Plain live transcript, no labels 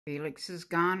Felix is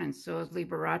gone, and so is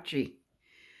Liberace.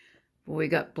 But we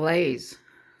got Blaze.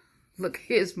 Look at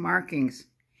his markings.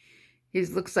 He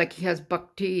looks like he has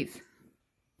buck teeth.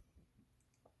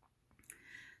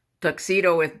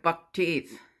 Tuxedo with buck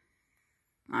teeth.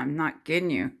 I'm not kidding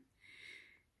you.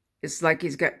 It's like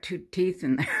he's got 2 teeth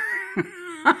in there.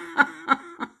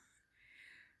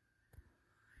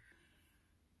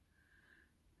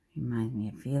 Reminds me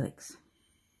of Felix.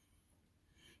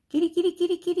 Kitty, kitty,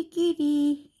 kitty, kitty,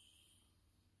 kitty.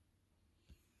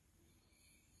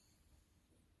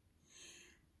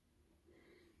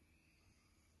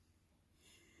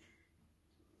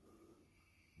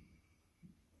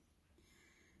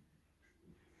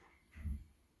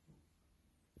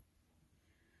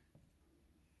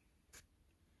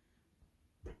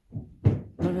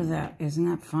 Look at that. Isn't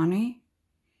that funny?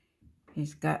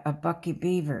 He's got a bucky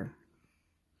beaver.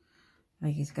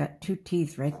 Like he's got 2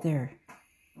 teeth right there.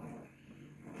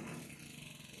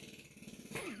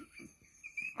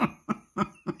 What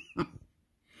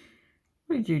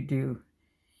did you do?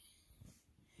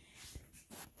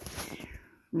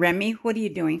 Remy, what are you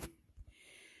doing?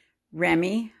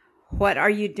 Remy, what are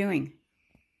you doing?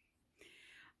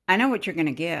 I know what you're going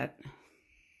to get.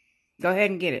 Go ahead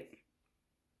and get it.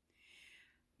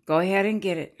 Go ahead and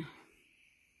get it.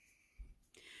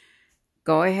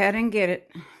 Go ahead and get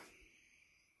it.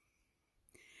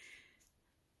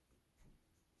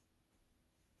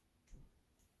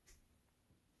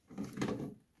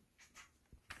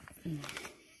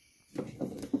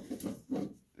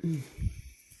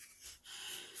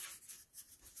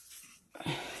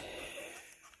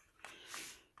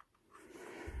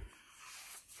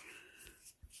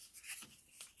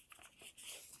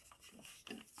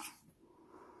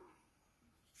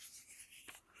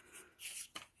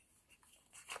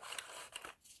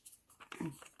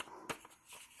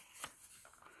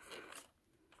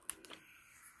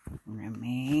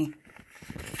 Remy.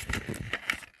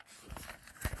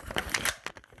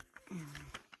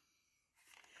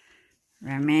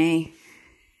 Remy.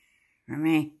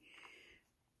 Remy.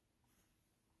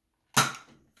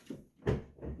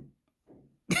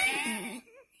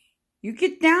 You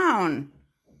get down.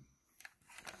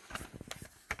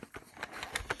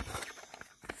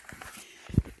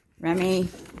 Remy.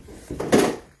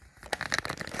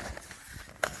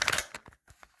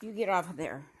 You get off of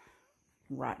there.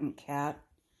 Rotten cat.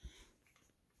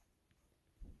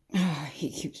 Oh, he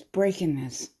keeps breaking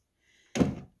this.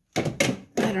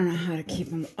 I don't know how to keep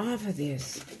him off of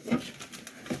this.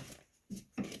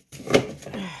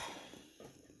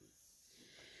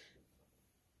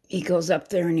 He goes up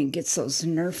there and he gets those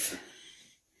Nerf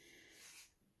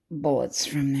bullets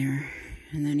from there.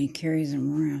 And then he carries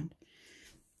them around.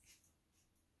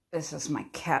 This is my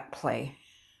cat play.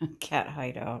 A cat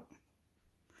hideout.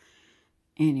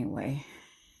 Anyway.